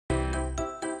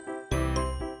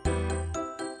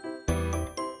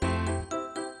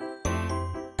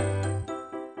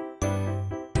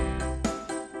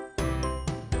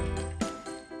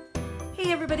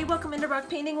Hey everybody, welcome into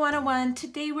Rock Painting 101.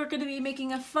 Today we're going to be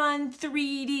making a fun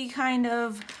 3D kind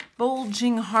of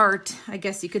bulging heart, I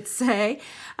guess you could say.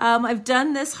 I've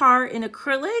done this heart in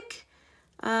acrylic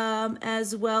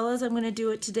as well as I'm going to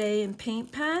do it today in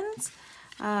paint pens.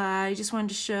 I just wanted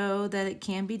to show that it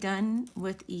can be done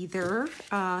with either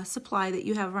supply that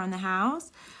you have around the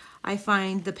house. I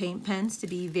find the paint pens to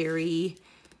be very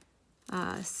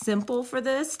simple for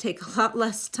this, take a lot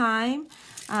less time.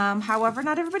 However,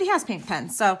 not everybody has paint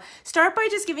pens. So start by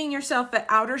just giving yourself the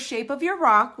outer shape of your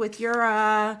rock with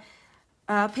your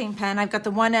paint pen. I've got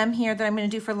the 1M here that I'm going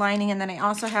to do for lining, and then I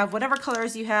also have whatever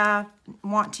colors you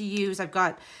want to use. I've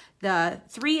got the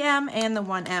 3M and the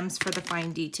 1Ms for the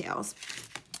fine details.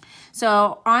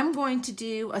 So I'm going to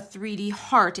do a 3D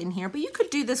heart in here, but you could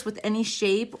do this with any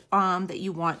shape that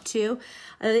you want to.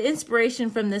 The inspiration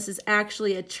from this is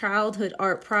actually a childhood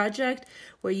art project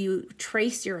where you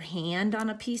trace your hand on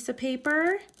a piece of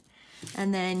paper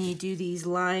and then you do these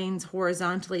lines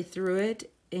horizontally through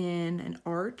it in an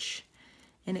arch,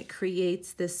 and it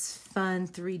creates this fun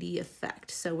 3D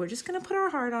effect. So we're just gonna put our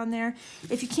heart on there.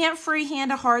 If you can't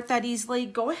freehand a heart that easily,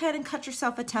 go ahead and cut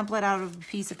yourself a template out of a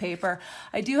piece of paper.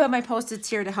 I do have my Post-its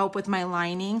here to help with my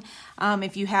lining.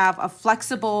 If you have a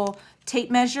flexible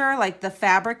tape measure, like the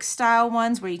fabric style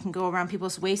ones where you can go around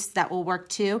people's waists, that will work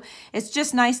too. It's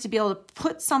just nice to be able to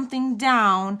put something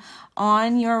down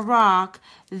on your rock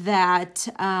that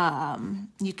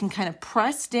you can kind of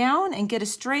press down and get a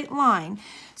straight line.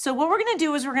 So what we're gonna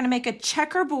do is we're gonna make a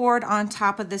checkerboard on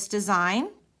top of this design.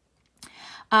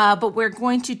 But we're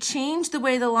going to change the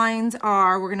way the lines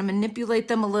are. We're gonna manipulate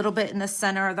them a little bit in the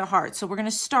center of the heart. So we're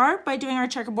gonna start by doing our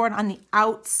checkerboard on the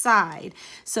outside.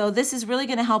 So this is really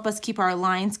gonna help us keep our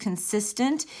lines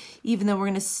consistent, even though we're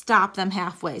gonna stop them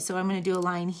halfway. So I'm gonna do a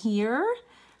line here,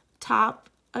 top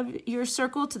of your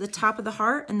circle to the top of the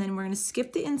heart, and then we're gonna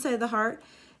skip the inside of the heart,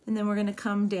 and then we're gonna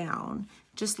come down,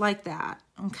 just like that,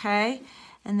 okay?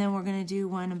 And then we're gonna do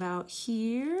one about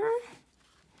here.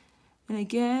 And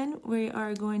again, we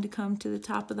are going to come to the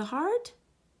top of the heart,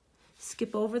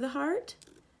 skip over the heart,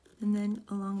 and then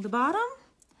along the bottom,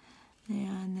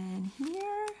 and then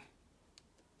here.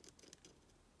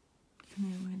 And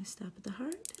then we're going to stop at the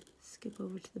heart, skip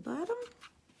over to the bottom.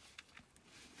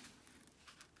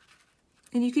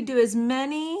 And you could do as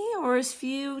many or as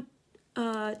few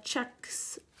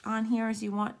checks on here as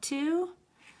you want to.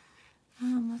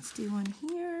 Let's do one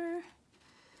here.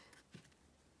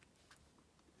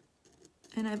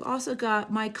 And I've also got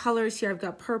my colors here. I've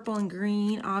got purple and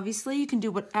green. Obviously, you can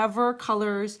do whatever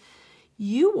colors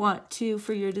you want to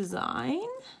for your design.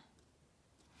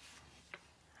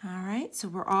 All right, so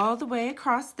we're all the way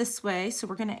across this way. So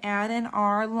we're gonna add in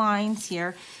our lines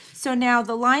here. So now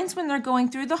the lines, when they're going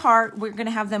through the heart, we're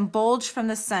gonna have them bulge from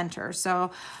the center.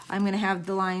 So I'm gonna have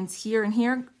the lines here and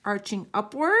here arching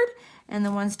upward, and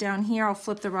the ones down here, I'll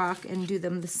flip the rock and do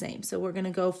them the same. So we're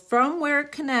gonna go from where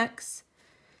it connects,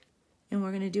 and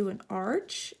we're gonna do an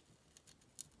arch,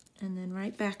 and then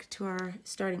right back to our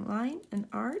starting line, an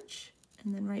arch,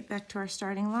 and then right back to our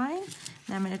starting line.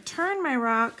 And I'm gonna turn my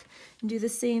rock and do the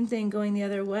same thing going the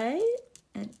other way,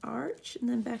 an arch, and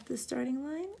then back to the starting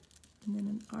line, and then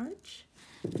an arch,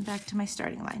 and back to my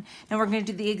starting line. Now we're gonna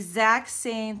do the exact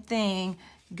same thing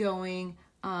going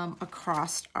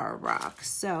across our rock.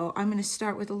 So I'm gonna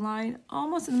start with a line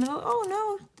almost in the middle. Oh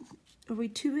no, are we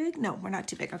too big? No, we're not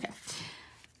too big, okay.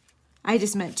 I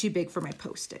just meant too big for my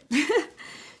Post-it.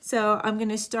 So I'm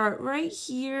gonna start right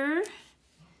here,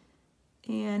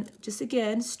 and just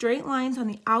again, straight lines on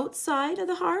the outside of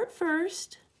the heart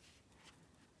first.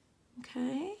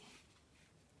 Okay.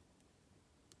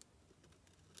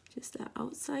 Just that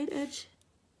outside edge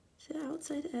to the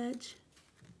outside edge.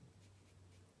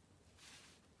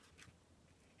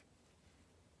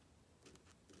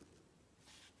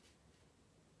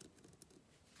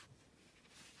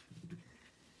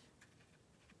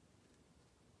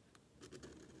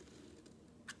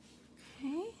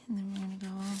 And then we're going to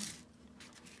go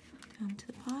down to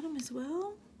the bottom as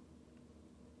well.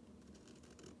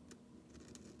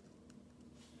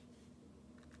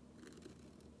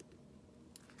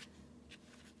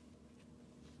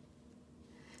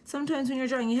 Sometimes when you're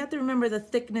drawing, you have to remember the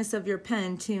thickness of your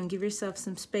pen too, and give yourself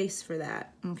some space for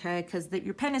that, okay? Because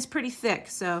your pen is pretty thick,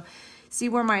 so see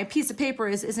where my piece of paper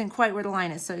isn't quite where the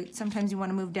line is, so sometimes you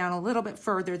want to move down a little bit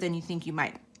further than you think you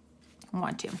might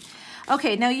want to.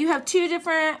 Okay, now you have two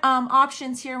different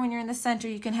options here when you're in the center.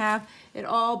 You can have it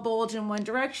all bulge in one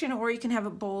direction, or you can have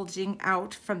it bulging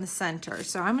out from the center.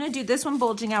 So I'm going to do this one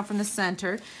bulging out from the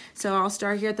center. So I'll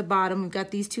start here at the bottom. We've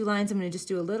got these two lines. I'm going to just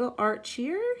do a little arch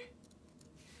here.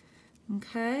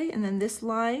 Okay, and then this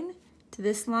line to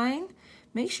this line.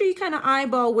 Make sure you kind of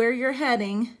eyeball where you're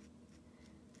heading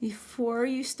before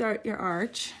you start your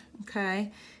arch,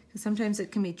 okay? Because sometimes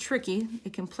it can be tricky.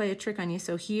 It can play a trick on you.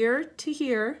 So here to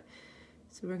here.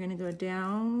 So we're gonna go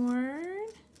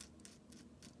downward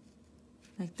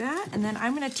like that. And then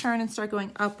I'm gonna turn and start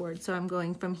going upward. So I'm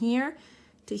going from here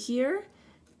to here.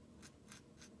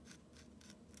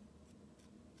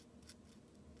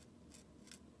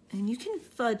 And you can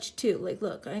fudge too. Like,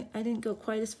 look, I didn't go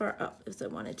quite as far up as I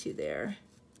wanted to there.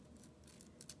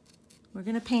 We're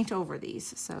gonna paint over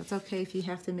these, so it's okay if you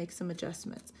have to make some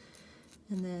adjustments.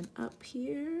 And then up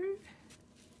here.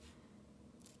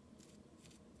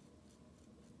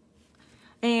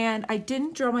 And I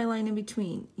didn't draw my line in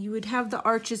between. You would have the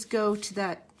arches go to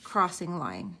that crossing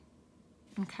line,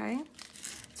 okay?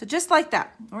 So just like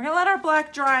that. We're gonna let our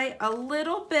black dry a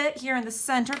little bit here in the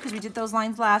center because we did those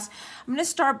lines last. I'm gonna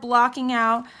start blocking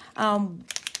out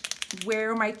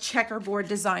where my checkerboard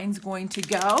design's going to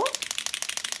go.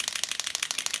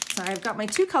 So I've got my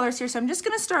two colors here, so I'm just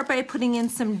gonna start by putting in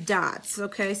some dots,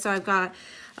 okay? So I've got,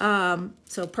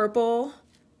 so purple,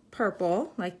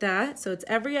 purple, like that. So it's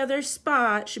every other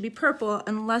spot should be purple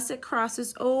unless it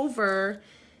crosses over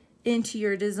into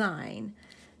your design.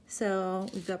 So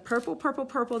we've got purple, purple,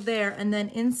 purple there, and then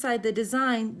inside the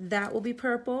design, that will be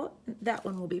purple, that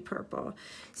one will be purple.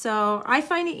 So I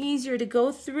find it easier to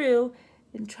go through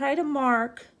and try to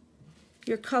mark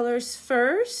your colors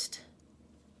first.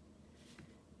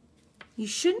 You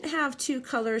shouldn't have two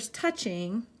colors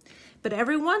touching, but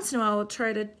every once in a while, we'll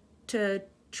try to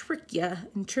trick you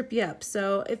and trip you up.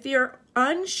 So if you're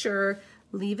unsure,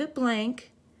 leave it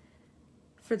blank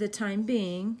for the time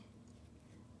being,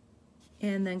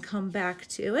 and then come back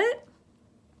to it.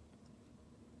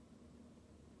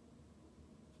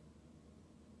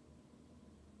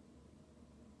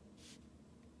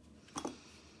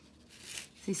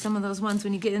 See, some of those ones,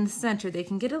 when you get in the center, they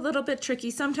can get a little bit tricky.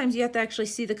 Sometimes you have to actually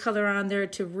see the color on there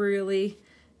to really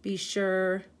be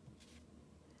sure.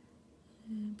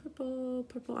 And purple,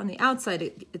 purple. On the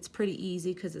outside, it's pretty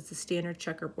easy because it's a standard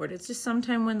checkerboard. It's just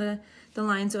sometimes when the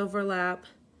lines overlap,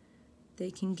 they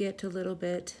can get a little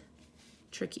bit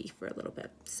tricky for a little bit.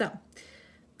 So,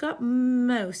 got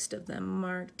most of them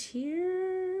marked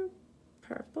here.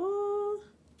 Purple.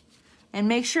 And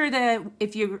make sure that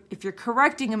if you're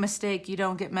correcting a mistake, you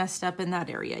don't get messed up in that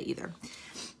area either.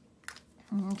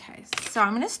 Okay, so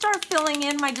I'm gonna start filling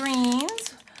in my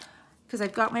greens because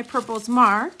I've got my purples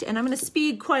marked, and I'm gonna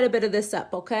speed quite a bit of this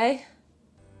up, okay?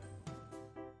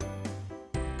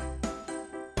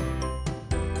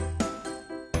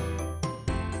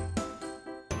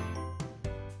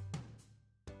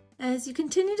 As you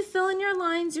continue to fill in your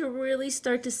lines, you'll really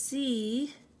start to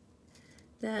see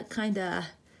that kind of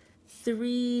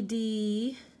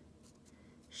 3D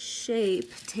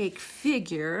shape take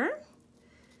figure.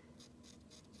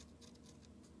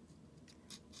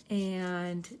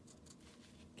 And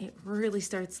it really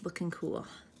starts looking cool.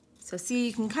 So see,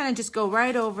 you can kind of just go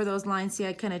right over those lines. See,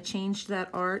 I kind of changed that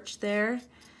arch there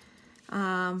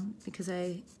because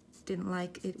I didn't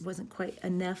like, it wasn't quite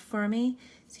enough for me.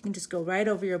 So you can just go right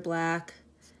over your black,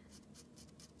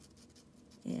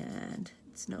 and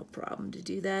it's no problem to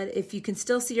do that. If you can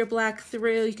still see your black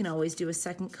through, you can always do a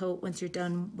second coat once you're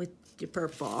done with your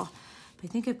purple. But I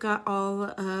think I've got all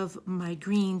of my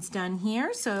greens done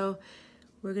here. So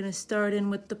we're gonna start in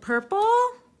with the purple.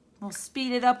 We'll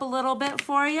speed it up a little bit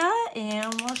for you,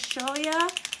 and we'll show you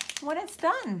when it's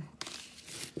done.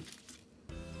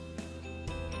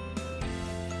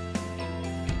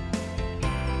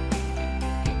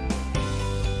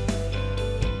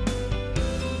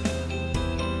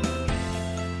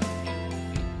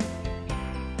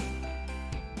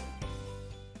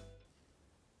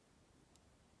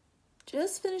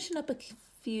 Just finishing up a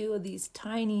few of these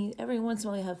tiny, every once in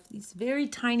a while you have these very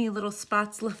tiny little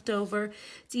spots left over.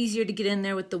 It's easier to get in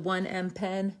there with the 1M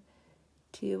pen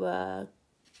to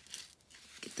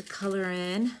get the color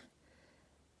in.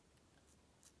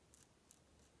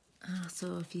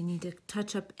 So if you need to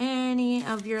touch up any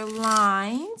of your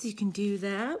lines, you can do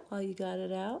that while you got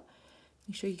it out.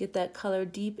 Make sure you get that color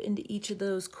deep into each of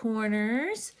those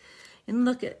corners. And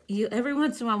look at you, every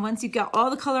once in a while, once you've got all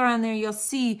the color on there, you'll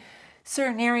see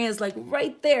certain areas like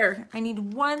right there. I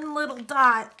need one little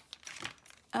dot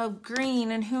of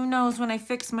green, and who knows when I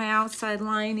fix my outside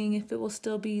lining if it will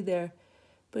still be there.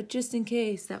 But just in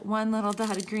case, that one little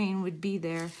dot of green would be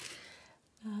there.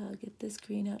 Get this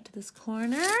green out to this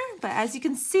corner. But as you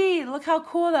can see, look how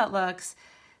cool that looks.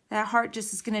 That heart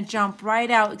just is gonna jump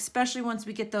right out, especially once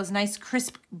we get those nice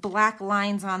crisp black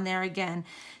lines on there again.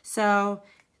 So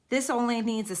This only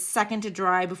needs a second to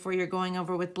dry before you're going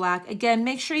over with black. Again,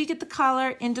 make sure you get the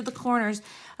color into the corners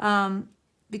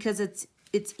because it's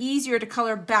easier to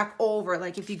color back over.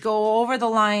 Like if you go over the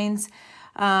lines,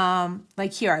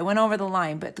 like here, I went over the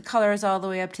line, but the color is all the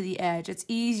way up to the edge. It's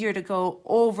easier to go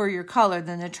over your color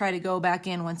than to try to go back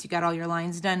in once you got all your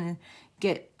lines done and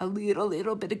get a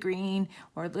little bit of green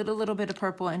or a little bit of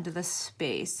purple into the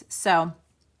space. So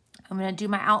I'm gonna do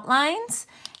my outlines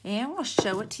and we'll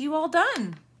show it to you all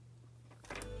done.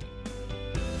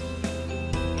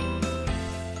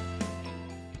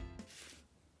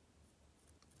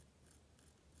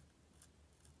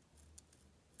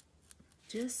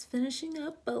 Just finishing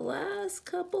up the last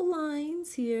couple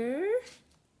lines here.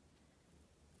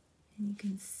 And you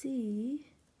can see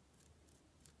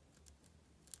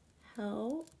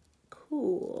how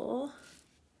cool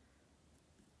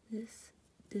this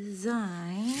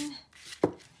design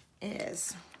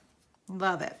is.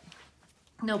 Love it.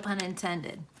 No pun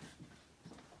intended.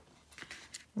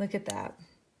 Look at that.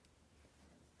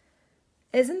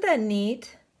 Isn't that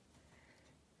neat?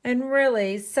 And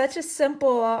really, such a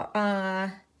simple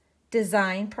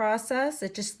design process.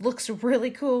 It just looks really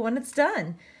cool when it's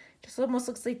done. Just almost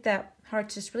looks like that heart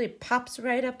just really pops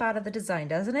right up out of the design,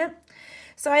 doesn't it?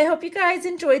 So I hope you guys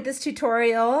enjoyed this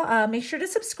tutorial. Make sure to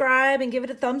subscribe and give it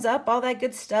a thumbs up, all that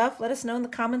good stuff. Let us know in the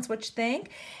comments what you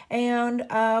think. And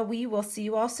we will see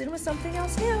you all soon with something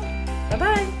else new.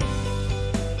 Bye-bye.